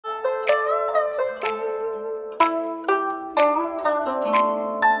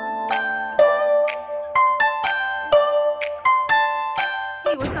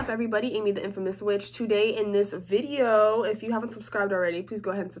everybody, Aimee.The.Infamous.Witch. Today in this video, if you haven't subscribed already, please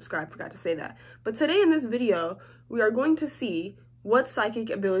go ahead and subscribe. Forgot to say that. But today in this video, we are going to see what psychic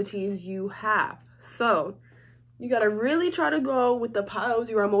abilities you have. So you gotta really try to go with the piles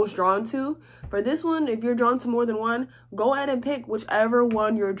you are most drawn to. For this one, if you're drawn to more than one, go ahead and pick whichever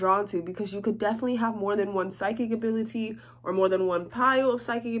one you're drawn to, because you could definitely have more than one psychic ability or more than one pile of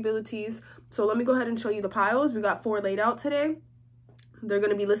psychic abilities. So let me go ahead and show you the piles. We got 4 laid out today. They're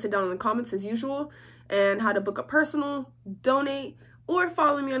going to be listed down in the comments as usual, and how to book a personal, donate, or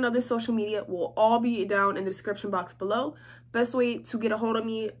follow me on other social media will all be down in the description box below. Best way to get a hold of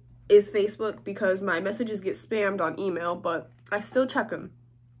me is Facebook, because my messages get spammed on email, but I still check them.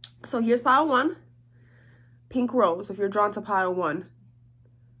 So here's pile 1, pink rose, if you're drawn to pile 1.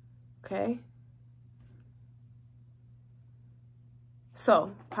 Okay.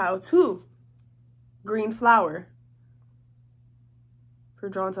 So pile 2, green flower. If you're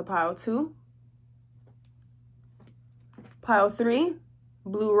drawn to pile 2. Pile 3,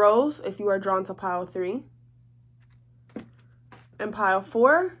 blue rose, if you are drawn to pile 3. And pile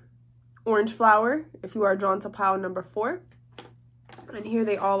 4, orange flower, if you are drawn to pile number 4. And here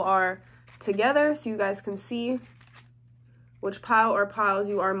they all are together, so you guys can see which pile or piles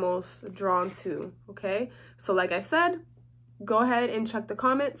you are most drawn to, okay? So like I said, go ahead and check the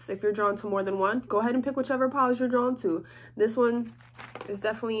comments. If you're drawn to more than one, go ahead and pick whichever piles you're drawn to. This one is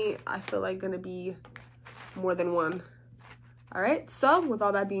definitely, I feel like, gonna be more than one. All right, so with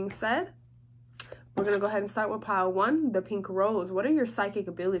all that being said, we're gonna go ahead and start with pile 1, the pink rose. What are your psychic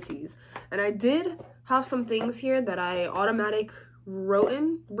abilities? And I did have some things here that I automatic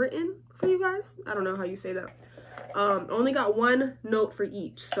written for you guys. I don't know how you say that. Only got 1 note for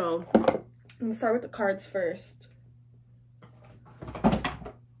each, so I'm gonna start with the cards first.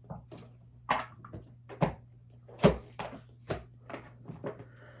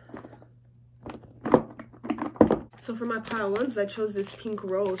 So for my pile 1s, I chose this pink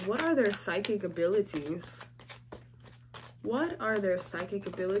rose. What are their psychic abilities? What are their psychic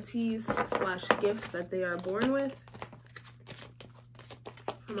abilities / gifts that they are born with?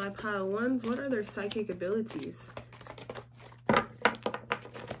 For my pile 1s, what are their psychic abilities?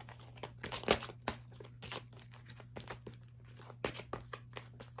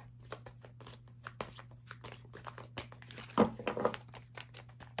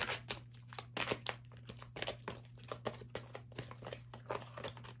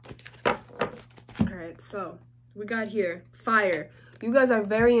 So we got here fire. You guys are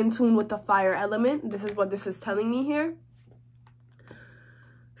very in tune with the fire element. This is what this is telling me here.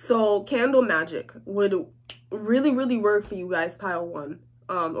 So candle magic would really work for you guys, pile 1,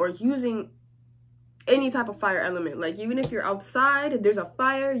 or using any type of fire element. Like even if you're outside, there's a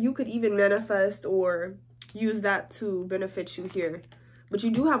fire, you could even manifest or use that to benefit you here. But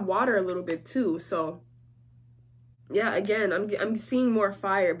you do have water a little bit too, so yeah, again, I'm seeing more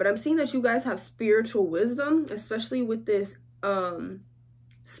fire, but I'm seeing that you guys have spiritual wisdom, especially with this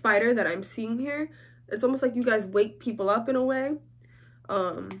spider that I'm seeing here. It's almost like you guys wake people up in a way.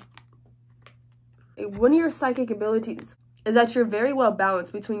 One of your psychic abilities is that you're very well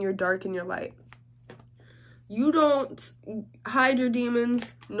balanced between your dark and your light. You don't hide your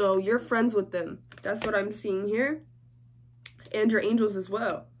demons. No, you're friends with them. That's what I'm seeing here. And your angels as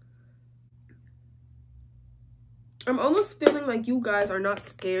well. I'm almost feeling like you guys are not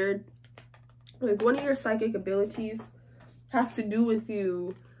scared. Like one of your psychic abilities has to do with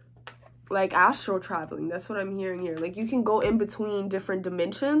you, like astral traveling. That's what I'm hearing here. Like you can go in between different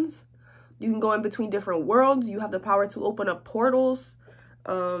dimensions. You can go in between different worlds. You have the power to open up portals.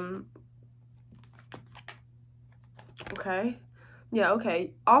 Okay. Yeah,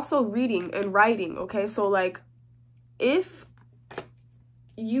 okay. Also reading and writing, okay? So like if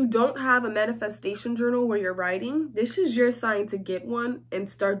you don't have a manifestation journal where you're writing, this is your sign to get one and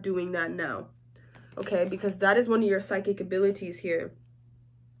start doing that now, okay? Because that is one of your psychic abilities here.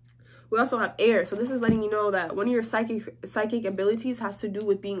 We also have air, so this is letting me know that one of your psychic abilities has to do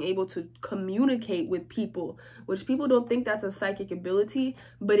with being able to communicate with people, which people don't think that's a psychic ability,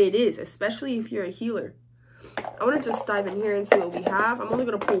 but it is, especially if you're a healer. I want to just dive in here and see what we have. I'm only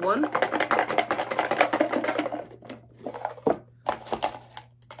going to pull 1.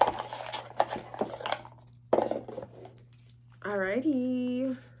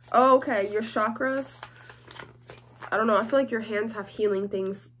 Alrighty. Oh, okay, your chakras. I don't know. I feel like your hands have healing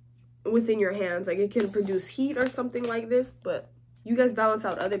things within your hands. Like it can produce heat or something like this, but you guys balance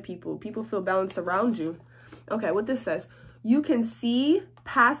out other people. People feel balanced around you. Okay, what this says. You can see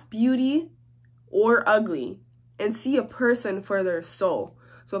past beauty or ugly and see a person for their soul.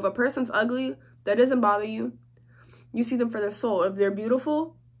 So if a person's ugly, that doesn't bother you. You see them for their soul. If they're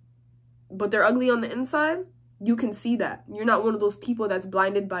beautiful, but they're ugly on the inside, you can see that. You're not one of those people that's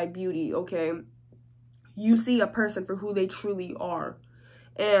blinded by beauty, okay? You see a person for who they truly are.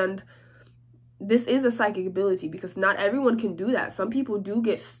 And this is a psychic ability because not everyone can do that. Some people do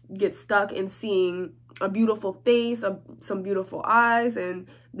get stuck in seeing a beautiful face, some beautiful eyes, and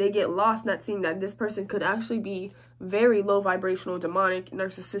they get lost not seeing that this person could actually be very low vibrational, demonic,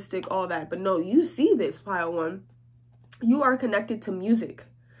 narcissistic, all that. But no, you see this, pile one. You are connected to music.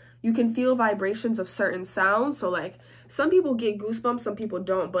 You can feel vibrations of certain sounds. So like some people get goosebumps, some people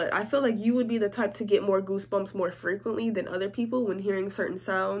don't, but I feel like you would be the type to get more goosebumps more frequently than other people when hearing certain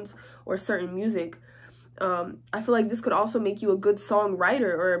sounds or certain music. I feel like this could also make you a good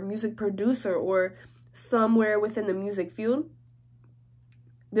songwriter or a music producer or somewhere within the music field.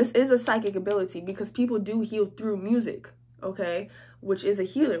 This is a psychic ability because people do heal through music, okay? Which is a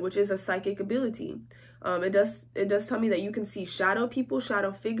healer, which is a psychic ability. It does tell me that you can see shadow people,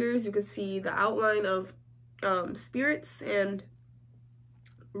 shadow figures. You can see the outline of spirits, and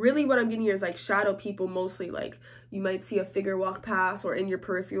really what I'm getting here is like shadow people mostly. Like you might see a figure walk past or in your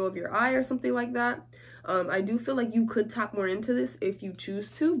peripheral of your eye or something like that. I do feel like you could tap more into this if you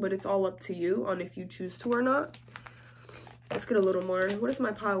choose to, but it's all up to you on if you choose to or not. Let's get a little more. What is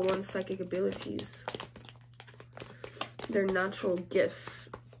my pile one psychic abilities? Their natural gifts.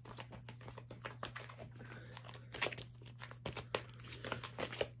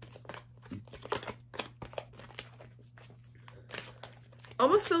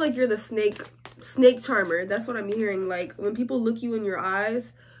 Almost feel like you're the snake charmer. That's what I'm hearing. Like when people look you in your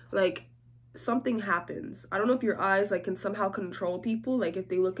eyes, like something happens. I don't know if your eyes like can somehow control people. Like if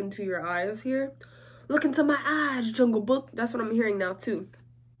they look into your eyes here. Look into my eyes, Jungle Book. That's what I'm hearing now too.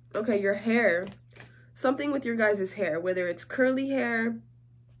 Okay, your hair. Something with your guys' hair, whether it's curly hair,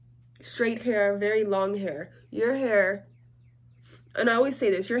 straight hair, very long hair. Your hair, and I always say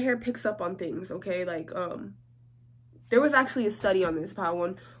this, your hair picks up on things, okay? Like, there was actually a study on this, pile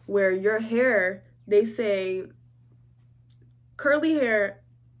one, where your hair, they say curly hair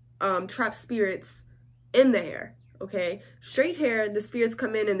traps spirits in the hair, okay? Straight hair, the spirits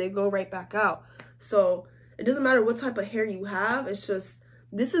come in and they go right back out. So it doesn't matter what type of hair you have. It's just,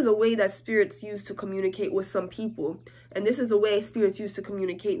 this is a way that spirits use to communicate with some people. And this is a way spirits use to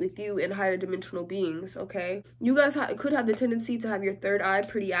communicate with you and higher dimensional beings, okay? You guys could have the tendency to have your third eye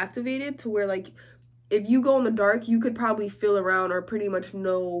pretty activated to where, like, if you go in the dark, you could probably feel around or pretty much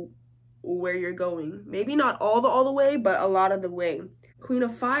know where you're going. Maybe not all the way, but a lot of the way. Queen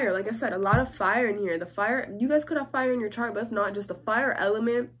of Fire, like I said, a lot of fire in here. The fire, you guys could have fire in your chart, but if not, just the fire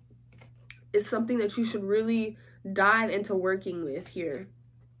element is something that you should really dive into working with here.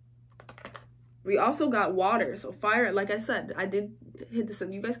 We also got water. So fire, like I said, I did hit this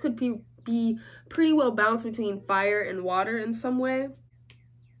in. You guys could be pretty well balanced between fire and water in some way.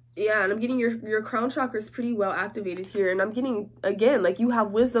 Yeah, and I'm getting your crown chakra is pretty well activated here. And I'm getting, again, like you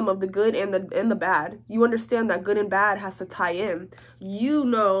have wisdom of the good and the bad. You understand that good and bad has to tie in. You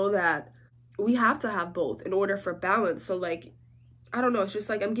know that we have to have both in order for balance. So like, I don't know, it's just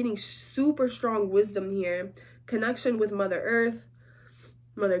like I'm getting super strong wisdom here. Connection with Mother Earth,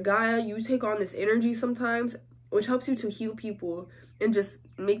 Mother Gaia. You take on this energy sometimes, which helps you to heal people and just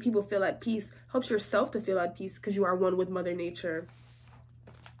make people feel at peace. Helps yourself to feel at peace because you are one with Mother Nature.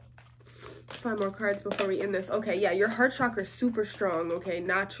 5 more cards before we end this. Okay, yeah, your heart chakra is super strong, okay,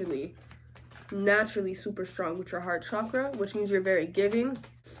 naturally super strong with your heart chakra, which means you're very giving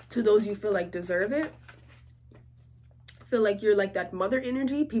to those you feel like deserve it. Feel like you're like that mother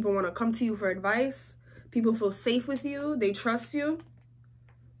energy. People want to come to you for advice. People feel safe with you. They trust you.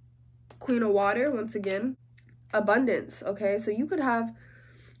 Queen of Water, once again. Abundance, okay? So you could have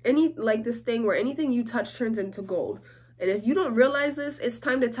any, like this thing where anything you touch turns into gold. And if you don't realize this, it's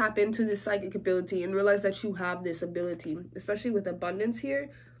time to tap into this psychic ability and realize that you have this ability, especially with abundance here.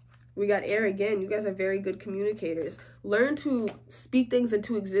 We got air again. You guys are very good communicators. Learn to speak things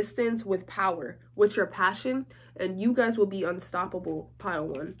into existence with power, with your passion, and you guys will be unstoppable, pile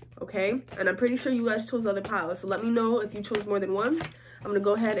one, okay? And I'm pretty sure you guys chose other piles, so let me know if you chose more than one. I'm going to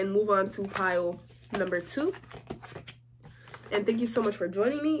go ahead and move on to pile number 2. And thank you so much for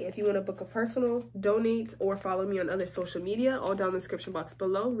joining me. If you want to book a personal, donate, or follow me on other social media, all down in the description box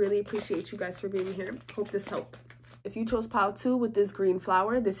below. Really appreciate you guys for being here. Hope this helped. If you chose pile 2 with this green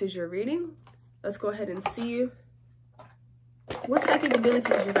flower, this is your reading. Let's go ahead and see what psychic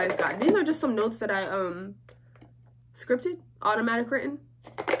abilities you guys got. These are just some notes that I scripted, automatic written.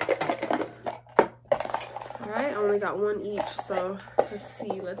 All right, I only got one each, so let's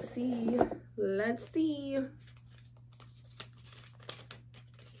see.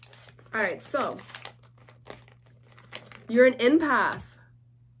 All right, so you're an empath.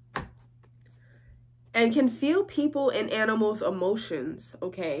 and can feel people and animals' emotions,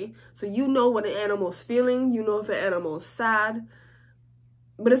 okay? So you know what an animal's feeling, you know if an animal's sad.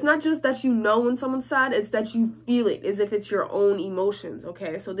 But it's not just that you know when someone's sad, it's that you feel it as if it's your own emotions,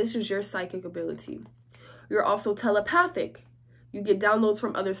 okay? So this is your psychic ability. You're also telepathic. You get downloads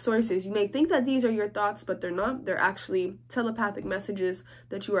from other sources. You may think that these are your thoughts, but they're not. They're actually telepathic messages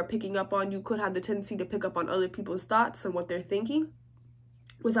that you are picking up on. You could have the tendency to pick up on other people's thoughts and what they're thinking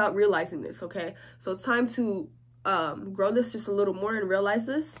without realizing this, okay? So it's time to grow this just a little more and realize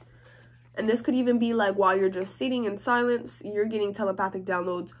this. And this could even be like while you're just sitting in silence, you're getting telepathic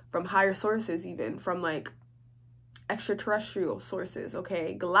downloads from higher sources, even from like extraterrestrial sources,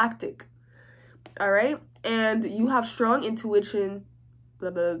 okay? Galactic. All right? And you have strong intuition,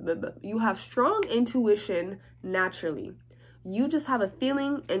 blah, blah, blah, blah. You have strong intuition naturally. You just have a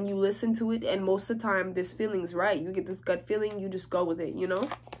feeling and you listen to it, and most of the time this feeling's right. You get this gut feeling, you just go with it, you know?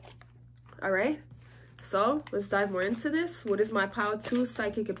 All right? So let's dive more into this. What is my pile 2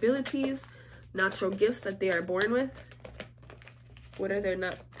 psychic abilities, natural gifts that they are born with? What are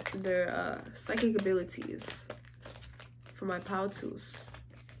their psychic abilities for my pile 2s?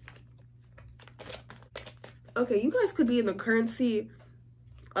 Okay, you guys could be in the currency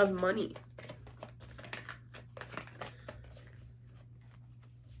of money.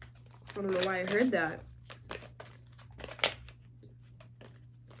 I don't know why I heard that.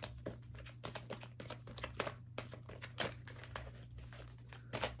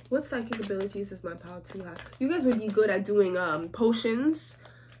 What psychic abilities does my pile 2 have? You guys would be good at doing potions,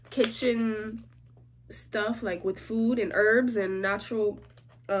 kitchen stuff, like with food and herbs and natural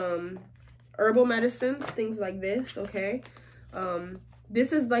herbal medicines, things like this, okay?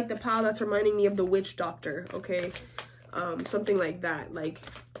 This is like the pile that's reminding me of the witch doctor, okay? Something like that. Like,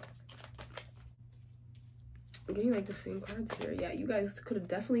 I'm getting like the same cards here. Yeah, you guys could have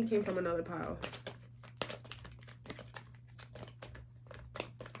definitely came from another pile.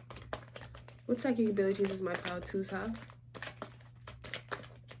 What psychic abilities does my pile 2s have?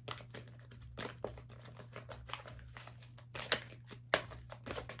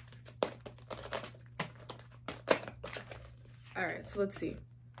 All right, so let's see.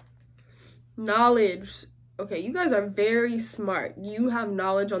 Knowledge. Okay, you guys are very smart. You have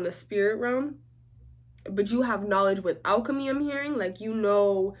knowledge on the spirit realm, but you have knowledge with alchemy, I'm hearing. Like, you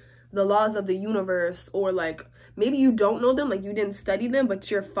know the laws of the universe, or like maybe you don't know them, like you didn't study them,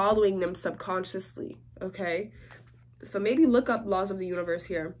 but you're following them subconsciously, okay? So maybe look up laws of the universe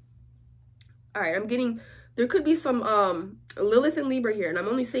here. All right, I'm getting, there could be some Lilith and Libra here, and I'm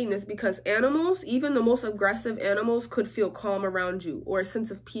only saying this because animals, even the most aggressive animals, could feel calm around you, or a sense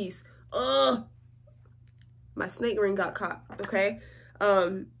of peace. Ugh, my snake ring got caught, okay?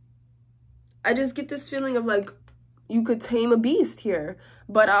 I just get this feeling of like you could tame a beast here.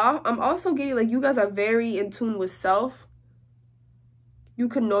 But I'm also getting like you guys are very in tune with self. You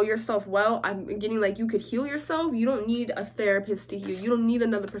could know yourself well. I'm getting like you could heal yourself. You don't need a therapist to heal. You don't need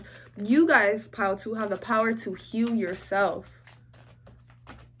another person. You guys, pile 2, have the power to heal yourself.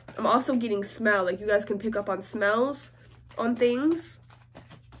 I'm also getting smell. Like you guys can pick up on smells on things.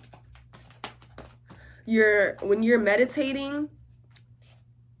 When you're meditating,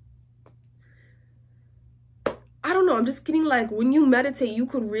 I don't know, I'm just getting like when you meditate, you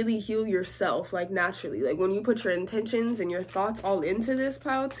could really heal yourself like naturally. Like when you put your intentions and your thoughts all into this,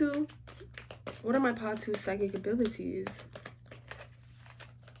 pile 2. What are my pile 2 psychic abilities?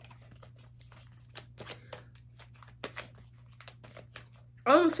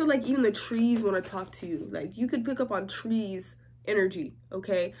 I almost feel like even the trees want to talk to you. Like you could pick up on trees energy,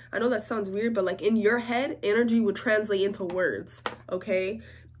 okay? I know that sounds weird, but like in your head, energy would translate into words, okay?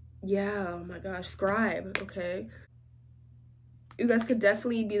 Yeah, oh my gosh, scribe, okay? You guys could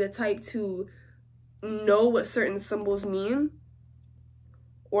definitely be the type to know what certain symbols mean.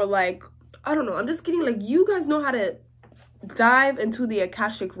 Or like, I don't know, I'm just getting like you guys know how to dive into the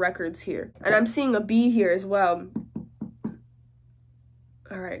Akashic records here. And I'm seeing a bee here as well.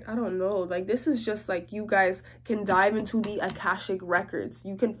 All right, I don't know. Like this is just like you guys can dive into the Akashic records.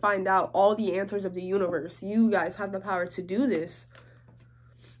 You can find out all the answers of the universe. You guys have the power to do this.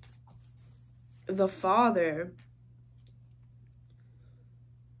 The Father.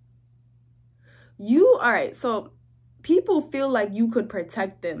 All right, so people feel like you could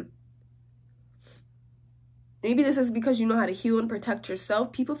protect them. Maybe this is because you know how to heal and protect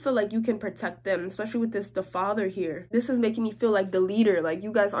yourself. People feel like you can protect them, especially with the Father here. This is making me feel like the leader. Like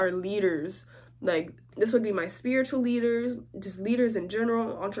you guys are leaders. Like this would be my spiritual leaders, just leaders in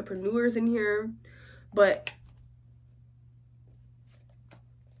general, entrepreneurs in here. But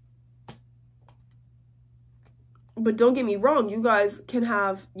But don't get me wrong, you guys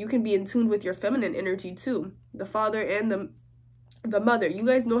you can be in tune with your feminine energy too. The father and the mother. You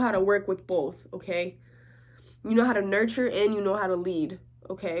guys know how to work with both, okay? You know how to nurture and you know how to lead,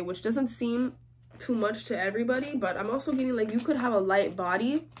 okay? Which doesn't seem too much to everybody, but I'm also getting like you could have a light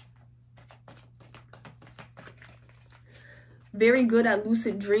body. Very good at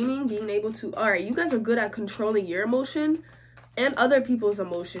lucid dreaming, being able to, all right, you guys are good at controlling your emotion and other people's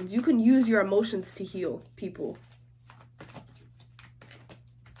emotions. You can use your emotions to heal people.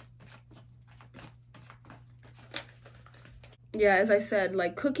 Yeah, as I said,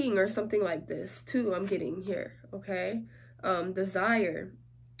 like cooking or something like this too, I'm getting here, okay? Desire.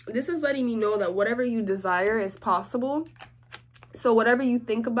 This is letting me know that whatever you desire is possible. So whatever you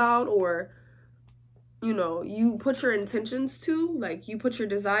think about, or, you know, you put your intentions to, like you put your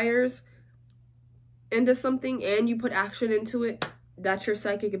desires into something and you put action into it, that's your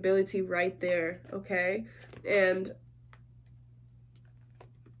psychic ability right there, okay? And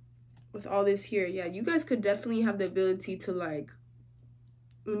with all this here, yeah, you guys could definitely have the ability to, like,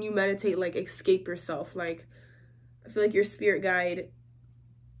 when you meditate, like, escape yourself. Like, I feel like your spirit guide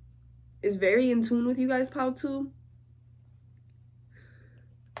is very in tune with you guys, pal, too.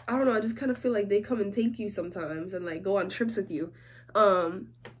 I don't know, I just kind of feel like they come and take you sometimes and, like, go on trips with you.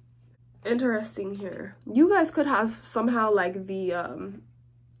 Interesting here. You guys could have somehow, like, the,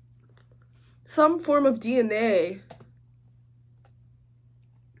 some form of DNA.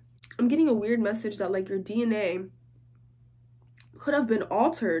 I'm getting a weird message that, like, your DNA could have been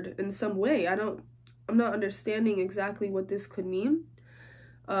altered in some way. I'm not understanding exactly what this could mean.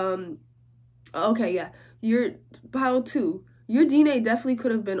 Okay, yeah. Your pile 2. Your DNA definitely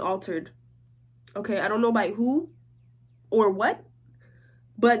could have been altered. Okay, I don't know by who or what,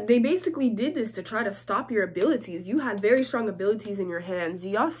 but they basically did this to try to stop your abilities. You had very strong abilities in your hands. Do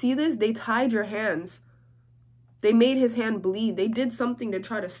y'all see this? They tied your hands. They made his hand bleed. They did something to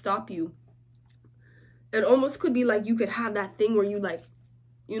try to stop you. It almost could be like you could have that thing where you, like,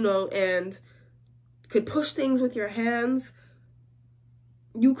 you know, and could push things with your hands.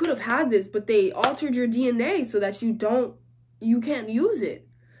 You could have had this, but they altered your DNA so that you can't use it.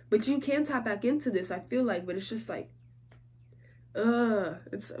 But you can tap back into this, I feel like, but it's just like,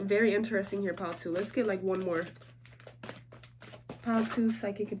 it's very interesting here, pile 2. Let's get like one more. Pile 2,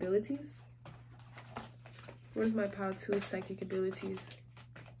 psychic abilities. Where's my pile 2 psychic abilities?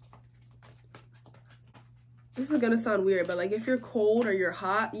 This is gonna sound weird, but like if you're cold or you're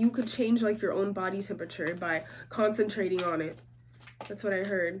hot, you could change like your own body temperature by concentrating on it. That's what I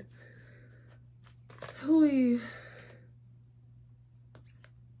heard. Holy.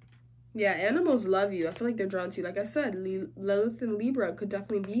 Yeah, animals love you. I feel like they're drawn to you. Like I said, Lilith and Libra could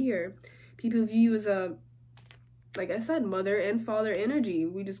definitely be here. People view you as a, like I said, mother and father energy.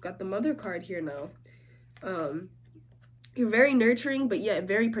 We just got the mother card here now. You're very nurturing, but yet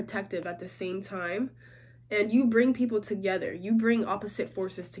very protective at the same time. And you bring people together. You bring opposite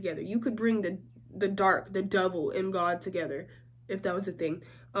forces together. You could bring the dark, the devil, and God together, if that was a thing.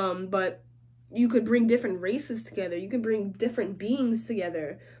 But you could bring different races together. You can bring different beings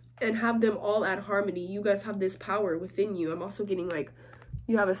together and have them all at harmony. You guys have this power within you. I'm also getting like,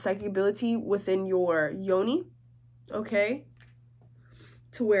 you have a psychic ability within your yoni, okay?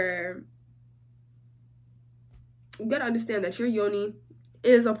 To where you gotta understand that your yoni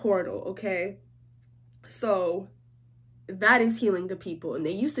is a portal, okay? So that is healing to people. And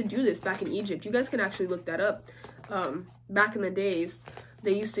they used to do this back in Egypt. You guys can actually look that up. Back in the days,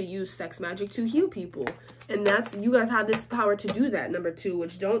 they used to use sex magic to heal people. And that's, you guys have this power to do that, number 2,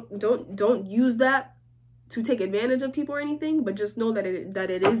 which don't use that to take advantage of people or anything, but just know that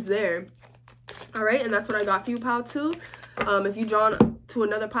it is there. All right, and that's what I got for you, pile 2. If you drawn to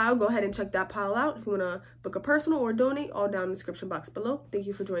another pile, go ahead and check that pile out. If you want to book a personal or donate, all down in the description box below. Thank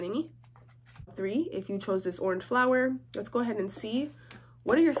you for joining me. 3, if you chose this orange flower, let's go ahead and see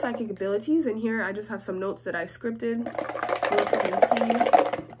what are your psychic abilities. And here I just have some notes that I scripted. So let's go ahead and see.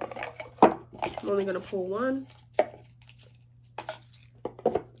 I'm only going to pull one.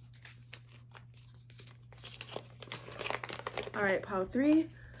 All right, pile 3.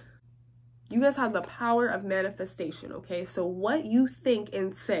 You guys have the power of manifestation, okay? So what you think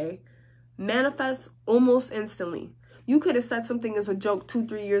and say manifests almost instantly. You could have said something as a joke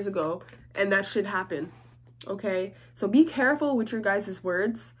 2-3 years ago and that should happen, okay? So be careful with your guys'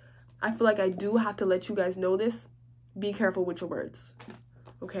 words. I feel like I do have to let you guys know this. Be careful with your words,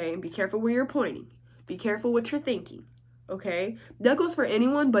 okay? And be careful where you're pointing. Be careful what you're thinking, okay? That goes for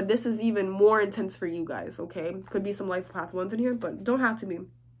anyone, but this is even more intense for you guys, okay? Could be some life path ones in here, but don't have to be.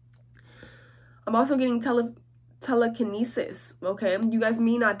 I'm also getting telekinesis, okay? You guys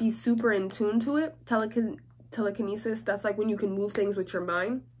may not be super in tune to it. telekinesis. That's like when you can move things with your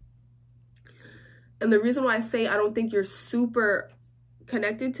mind. And the reason why I say I don't think you're super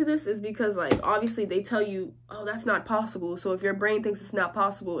connected to this is because, like, obviously they tell you, oh, that's not possible. So if your brain thinks it's not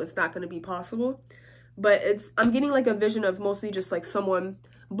possible, it's not going to be possible. But I'm getting like a vision of mostly just like someone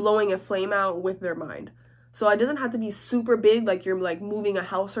blowing a flame out with their mind. So it doesn't have to be super big, like you're like moving a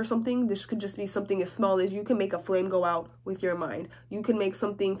house or something. This could just be something as small as you can make a flame go out with your mind. You can make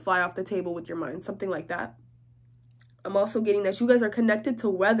something fly off the table with your mind, something like that. I'm also getting that you guys are connected to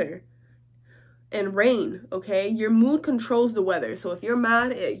weather and rain, okay? Your mood controls the weather. So if you're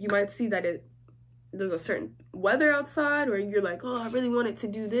mad, you might see that there's a certain weather outside, or you're like, oh, I really want it to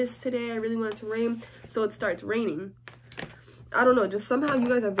do this today. I really want it to rain. So it starts raining. I don't know, just somehow you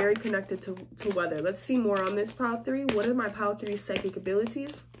guys are very connected to weather. Let's see more on this pile 3. What are my pile 3 psychic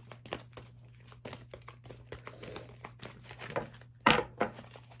abilities?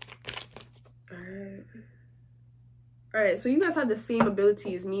 Alright, so you guys have the same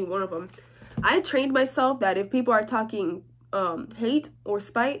ability as me, one of them. I trained myself that if people are talking hate or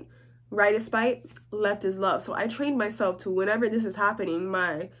spite, right is spite, left is love. So I trained myself to, whenever this is happening,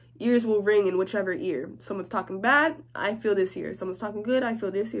 my ears will ring in whichever ear. Someone's talking bad, I feel this ear. Someone's talking good, I feel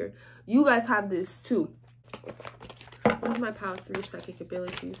this ear. You guys have this too. What is my pile 3 psychic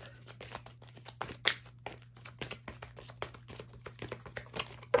abilities?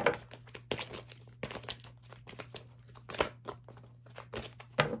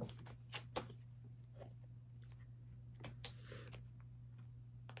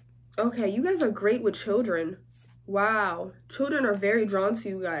 Okay, you guys are great with children. Wow. Children are very drawn to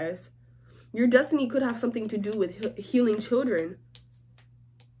you guys. Your destiny could have something to do with healing children.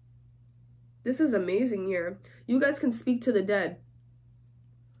 This is amazing here. You guys can speak to the dead.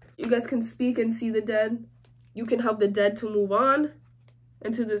 You guys can speak and see the dead. You can help the dead to move on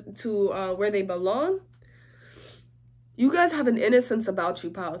and to where they belong. You guys have an innocence about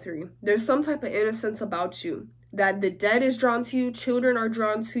you, pile 3. There's some type of innocence about you. That the dead is drawn to you, children are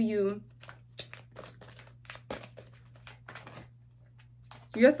drawn to you.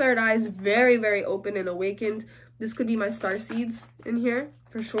 Your third eye is very, very open and awakened. This could be my star seeds in here,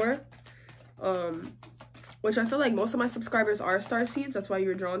 for sure. Which I feel like most of my subscribers are star seeds. That's why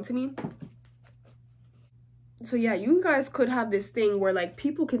you're drawn to me. So yeah, you guys could have this thing where like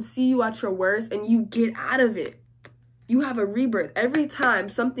people can see you at your worst and you get out of it. You have a rebirth. Every time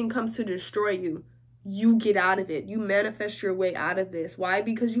something comes to destroy you, you get out of it. You manifest your way out of this. Why?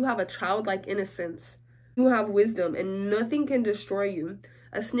 Because you have a childlike innocence. You have wisdom and nothing can destroy you.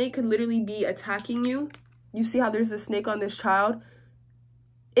 A snake could literally be attacking you. You see how there's a snake on this child?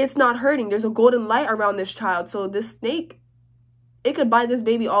 It's not hurting. There's a golden light around this child. So this snake, it could bite this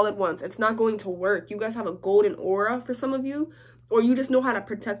baby all at once. It's not going to work. You guys have a golden aura for some of you. Or you just know how to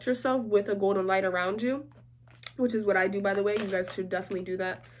protect yourself with a golden light around you. Which is what I do, by the way. You guys should definitely do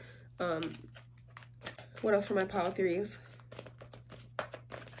that. What else for my pile 3s?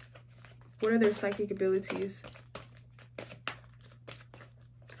 What are their psychic abilities?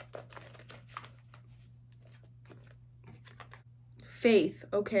 Faith,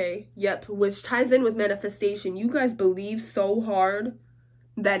 okay. Yep, which ties in with manifestation. You guys believe so hard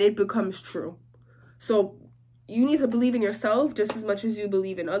that it becomes true. So you need to believe in yourself just as much as you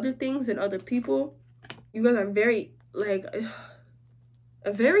believe in other things and other people. You guys are very, like,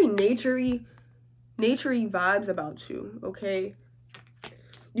 a very naturey vibes about you, okay?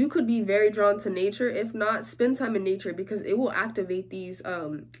 You could be very drawn to nature. If not, spend time in nature because it will activate these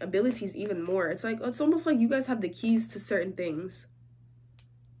abilities even more. It's like, it's almost like you guys have the keys to certain things.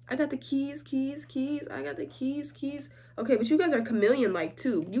 I got the keys. I got the keys. Okay, but you guys are chameleon-like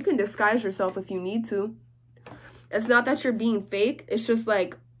too. You can disguise yourself if you need to. It's not that you're being fake. It's just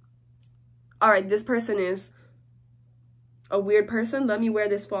like, all right, this person is a weird person. Let me wear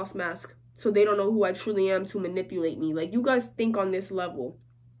this false mask so they don't know who I truly am to manipulate me. Like, you guys think on this level.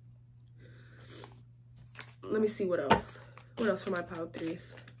 Let me see what else. What else for my pile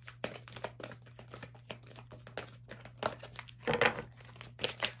 3s?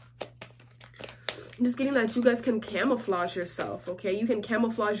 I'm just getting that you guys can camouflage yourself, okay? You can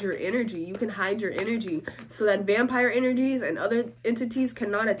camouflage your energy. You can hide your energy so that vampire energies and other entities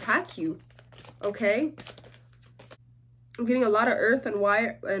cannot attack you, okay? I'm getting a lot of earth and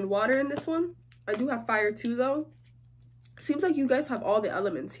water in this one. I do have fire too, though. Seems like you guys have all the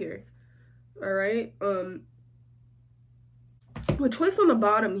elements here, all right? With choice on the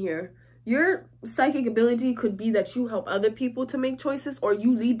bottom here, your psychic ability could be that you help other people to make choices, or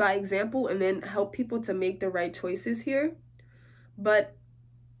you lead by example and then help people to make the right choices here. But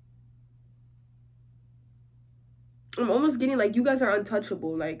I'm almost getting like you guys are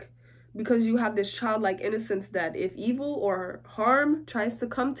untouchable. Like, because you have this childlike innocence that if evil or harm tries to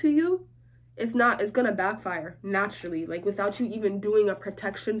come to you, it's gonna backfire naturally, like without you even doing a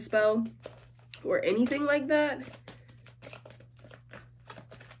protection spell or anything like that.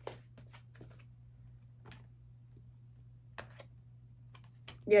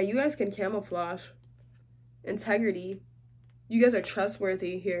 Yeah, you guys can camouflage. Integrity. You guys are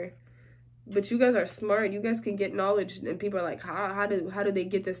trustworthy here. But you guys are smart. You guys can get knowledge. And people are like, how do they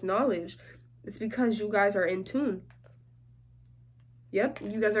get this knowledge? It's because you guys are in tune. Yep,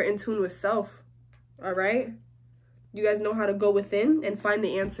 you guys are in tune with self. All right? You guys know how to go within and find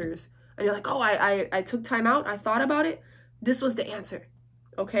the answers. And you're like, oh, I took time out. I thought about it. This was the answer.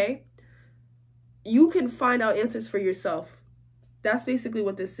 Okay? You can find out answers for yourself. That's basically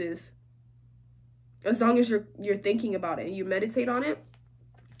what this is. As long as you're thinking about it and you meditate on it,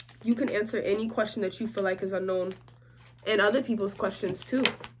 you can answer any question that you feel like is unknown, and other people's questions too.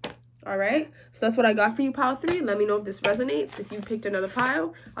 All right, so that's what I got for you, pile 3. Let me know if this resonates. If you picked another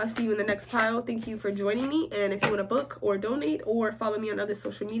pile, I'll see you in the next pile. Thank you for joining me, and if you want to book or donate or follow me on other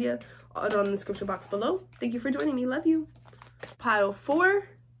social media, all down in the description box below. Thank you for joining me. Love you. Pile 4.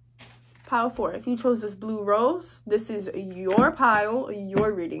 Pile 4, if you chose this blue rose, this is your pile,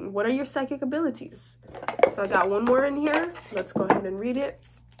 your reading. What are your psychic abilities? So I got one more in here. Let's go ahead and read it.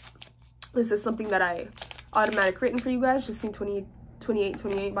 This is something that I automatic written for you guys. Just seen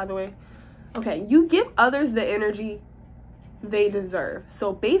 28, by the way. Okay, you give others the energy they deserve.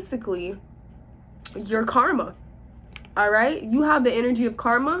 So basically, your karma. All right? You have the energy of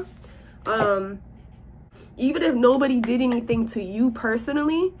karma. Even if nobody did anything to you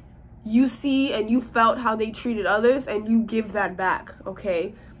personally, you see and you felt how they treated others and you give that back,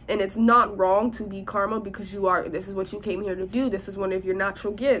 okay? And it's not wrong to be karma because this is what you came here to do. This is one of your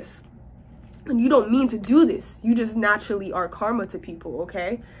natural gifts. And you don't mean to do this. You just naturally are karma to people,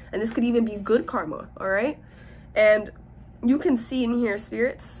 okay? And this could even be good karma, all right? And you can see in here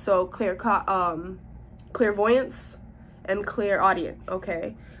spirits, so clairvoyance and clairaudient,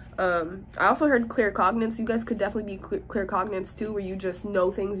 okay? I also heard claircognizance. You guys could definitely be claircognizance too, where you just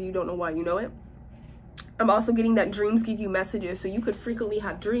know things and you don't know why you know it. I'm also getting that dreams give you messages, so you could frequently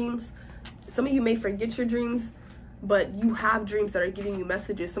have dreams. Some of you may forget your dreams, but you have dreams that are giving you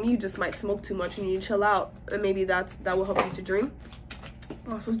messages. Some of you just might smoke too much and you need to chill out, and maybe that will help you to dream.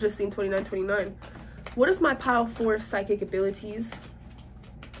 Also just seen 29. What is my pile 4 psychic abilities?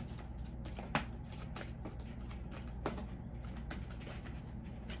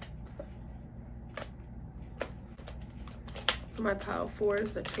 My pile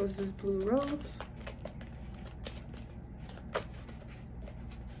 4s that chose this blue rose.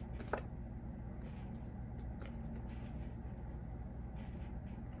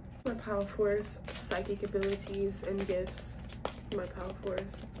 My pile 4s psychic abilities and gifts. My pile 4s.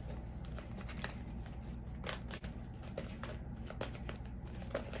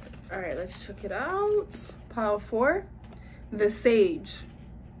 All right, let's check it out. Pile 4, the Sage.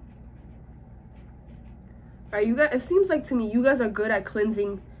 All right, you guys, it seems like to me you guys are good at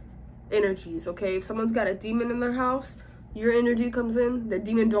cleansing energies, okay? If someone's got a demon in their house, your energy comes in, the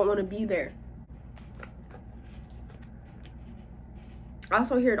demon don't want to be there. I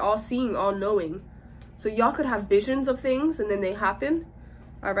also hear it all-seeing, all-knowing. So y'all could have visions of things and then they happen,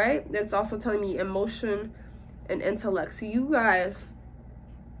 all right? That's also telling me emotion and intellect. So you guys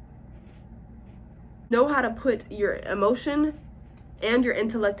know how to put your emotion and your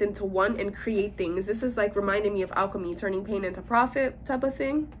intellect into one and create things. This is like reminding me of alchemy, turning pain into profit type of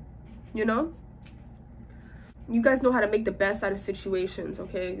thing, you know? You guys know how to make the best out of situations,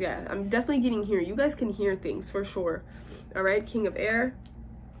 okay? Yeah, I'm definitely getting here. You guys can hear things for sure. All right, King of Air,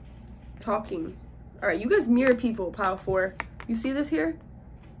 talking. All right, you guys mirror people, pile 4. You see this here?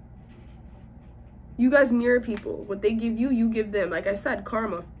 You guys mirror people. What they give you, you give them. Like I said,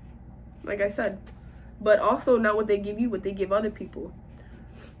 karma. Like I said. But also not what they give you, what they give other people.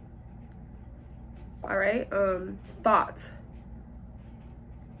 All right, thought.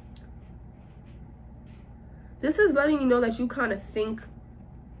 This is letting you know that you kind of think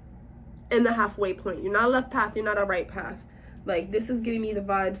in the halfway point. You're not a left path, you're not a right path. Like, this is giving me the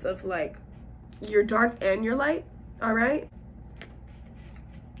vibes of like you're dark and you're light, all right?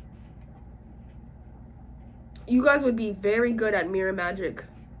 You guys would be very good at mirror magic,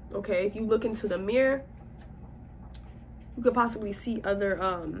 okay? If you look into the mirror, you could possibly see other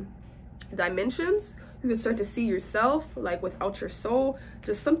dimensions. You could start to see yourself, like without your soul.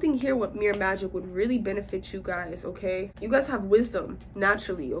 Just something here with mirror magic would really benefit you guys, okay? You guys have wisdom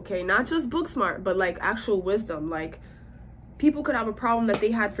naturally, okay? Not just book smart, but like actual wisdom. Like people could have a problem that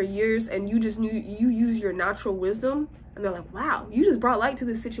they had for years, and you just knew, you use your natural wisdom, and they're like, wow, you just brought light to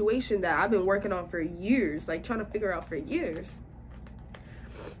this situation that I've been working on for years, like trying to figure out for years.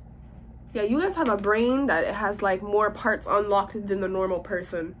 Yeah, you guys have a brain that it has like more parts unlocked than the normal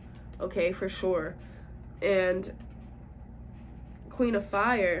person, okay, for sure. And Queen of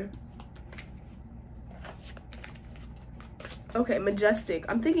Fire. Okay, majestic.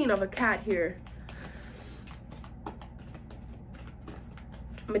 I'm thinking of a cat here.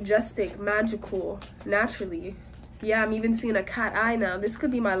 Majestic, magical, naturally. Yeah, I'm even seeing a cat eye now. This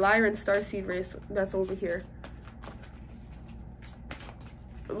could be my Lyran starseed race that's over here.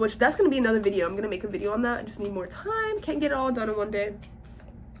 Which, that's going to be another video. I'm going to make a video on that. I just need more time. Can't get it all done in one day.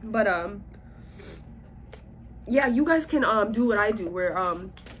 But, yeah, you guys can do what I do. Where,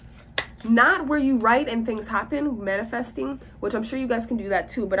 not where you write and things happen, manifesting. Which I'm sure you guys can do that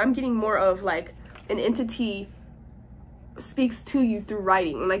too. But I'm getting more of, like, an entity speaks to you through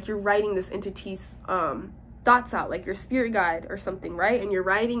writing. Like, you're writing this entity's, thoughts out. Like, your spirit guide or something, right? And you're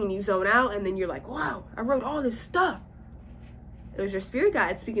writing and you zone out. And then you're like, wow, I wrote all this stuff. It was your spirit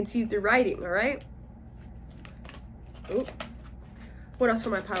guide speaking to you through writing, all right? Ooh. What else for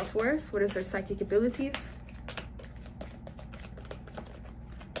my pile fours? What is their psychic abilities?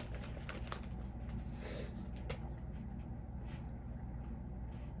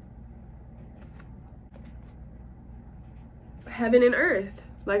 Heaven and earth.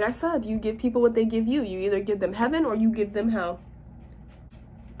 Like I said, you give people what they give you. You either give them heaven or you give them hell.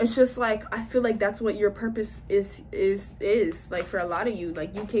 It's just like, I feel like that's what your purpose is like for a lot of you.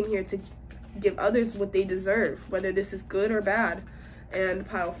 Like, you came here to give others what they deserve, whether this is good or bad. And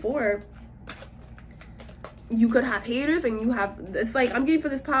pile four, you could have haters, and you have, it's like, I'm getting for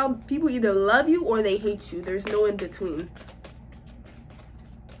this pile, people either love you or they hate you. There's no in between.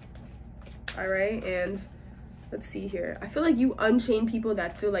 All right, and let's see here. I feel like you unchain people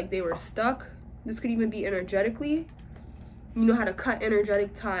that feel like they were stuck. This could even be energetically. You know how to cut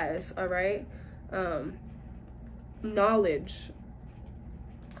energetic ties, all right? Knowledge.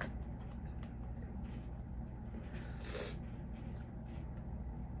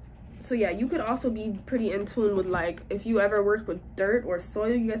 So yeah, you could also be pretty in tune with, like, if you ever worked with dirt or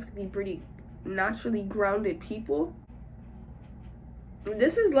soil, you guys could be pretty naturally grounded people.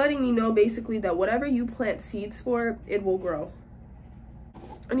 This is letting me know basically that whatever you plant seeds for, it will grow.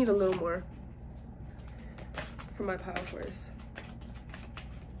 I need a little more for my pile fours.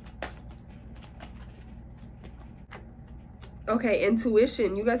 Okay,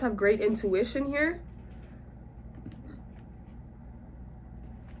 intuition. You guys have great intuition here.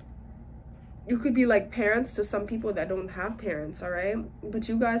 You could be like parents to some people that don't have parents, all right? But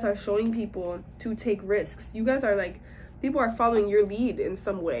you guys are showing people to take risks. You guys are like, people are following your lead in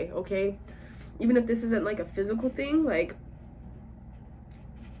some way, okay? Even if this isn't like a physical thing, like,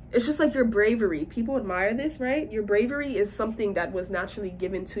 it's just like your bravery. People admire this, right? Your bravery is something that was naturally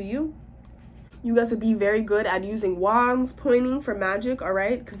given to you. You guys would be very good at using wands, pointing for magic, all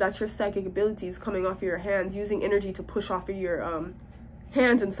right? Because that's your psychic abilities coming off of your hands, using energy to push off of your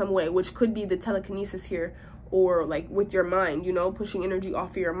hands in some way, which could be the telekinesis here, or like with your mind, you know, pushing energy off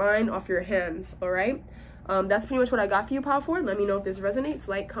of your mind, off your hands, all right? That's pretty much what I got for you, pile four. Let me know if this resonates.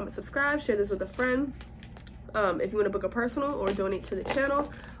 Like, comment, subscribe, share this with a friend. If you want to book a personal or donate to the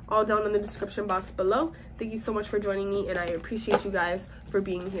channel, all down in the description box below. Thank you so much for joining me, and I appreciate you guys for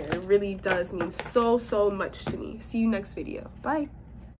being here. It really does mean so much to me. See you next video. Bye.